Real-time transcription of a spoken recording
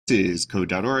is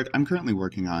Code.org. I'm currently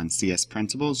working on CS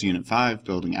Principles, Unit 5,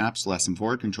 Building Apps, Lesson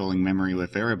 4, Controlling Memory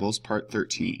with Variables, Part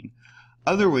 13.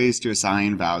 Other ways to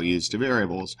assign values to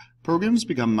variables. Programs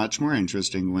become much more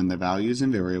interesting when the values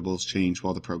and variables change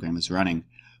while the program is running.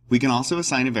 We can also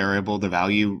assign a variable the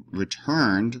value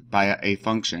returned by a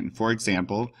function. For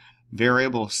example,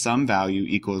 variable sum value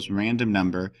equals random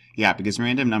number. Yeah, because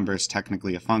random number is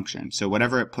technically a function. So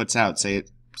whatever it puts out, say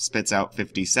it spits out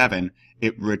 57,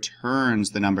 it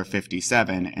returns the number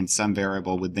 57, and some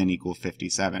variable would then equal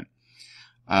 57.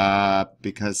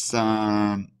 Because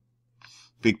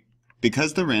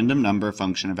the random number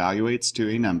function evaluates to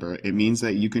a number, it means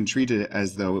that you can treat it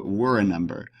as though it were a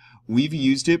number. We've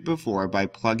used it before by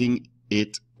plugging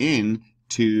it in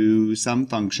to some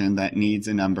function that needs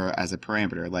a number as a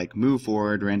parameter, like move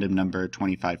forward random number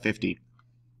 2550.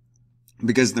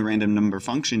 Because the random number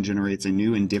function generates a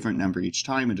new and different number each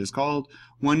time it is called,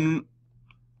 one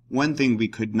thing we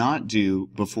could not do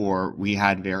before we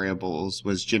had variables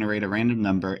was generate a random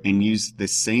number and use the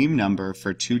same number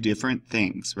for two different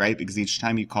things, right? Because each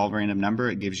time you call random number,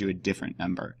 it gives you a different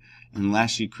number,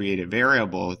 unless you create a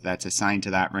variable that's assigned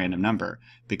to that random number.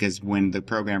 Because when the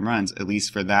program runs, at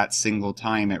least for that single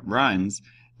time it runs,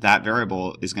 that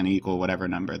variable is going to equal whatever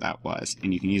number that was,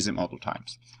 and you can use it multiple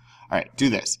times. All right, do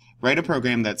this. Write a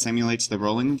program that simulates the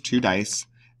rolling of two dice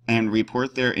and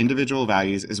report their individual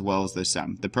values as well as their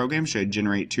sum. The program should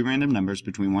generate two random numbers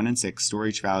between 1 and 6, store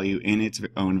each value in its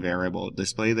own variable,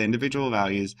 display the individual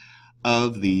values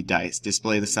of the dice,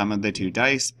 display the sum of the two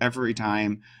dice. Every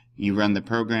time you run the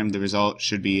program, the result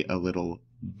should be a little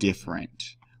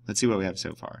different. Let's see what we have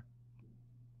so far.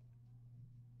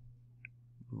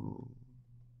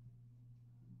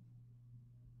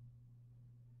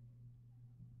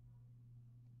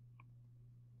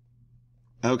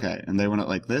 Okay, and they want it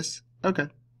like this? Okay.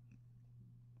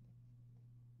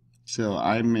 So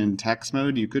I'm in text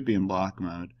mode, you could be in block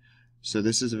mode. So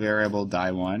this is a variable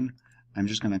die1. I'm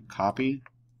just going to copy,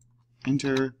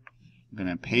 enter, I'm going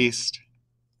to paste.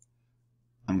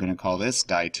 I'm going to call this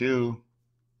die2.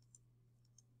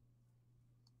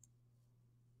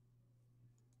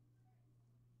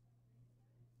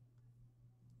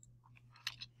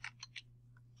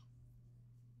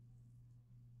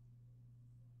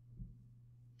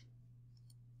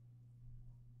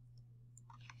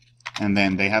 And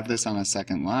then they have this on a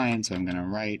second line, so I'm going to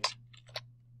write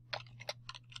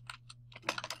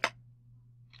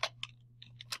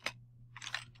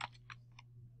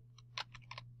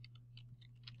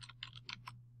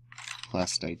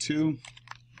plus die2,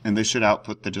 and this should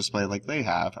output the display like they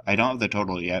have. I don't have the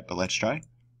total yet, but let's try.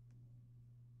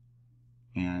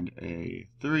 And a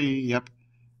 3, yep.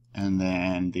 And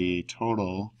then the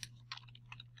total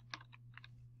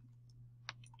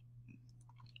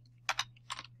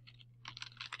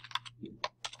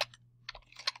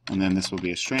and then this will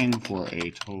be a string for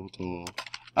a total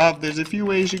of. There's a few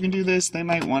ways you can do this. They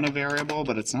might want a variable,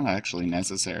 but it's not actually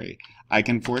necessary. I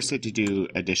can force it to do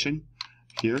addition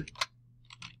here.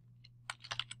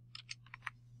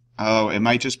 Oh, it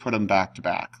might just put them back to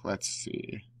back. Let's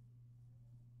see.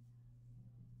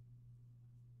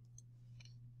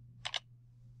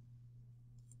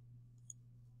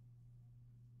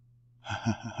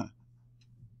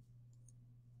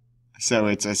 So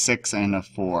it's a 6 and a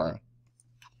 4.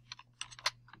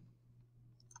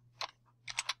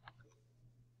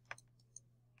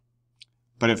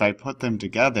 But if I put them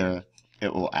together,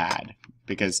 it will add,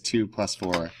 because 2 plus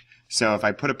 4. So if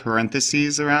I put a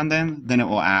parentheses around them, then it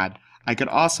will add. I could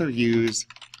also use,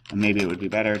 and maybe it would be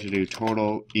better to do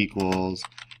total equals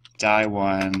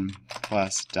die1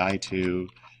 plus die2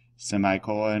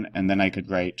 semicolon, and then I could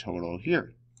write total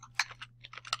here.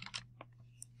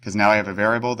 Because now I have a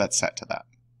variable that's set to that.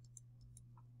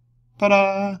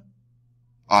 Ta-da!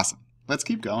 Awesome. Let's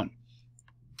keep going.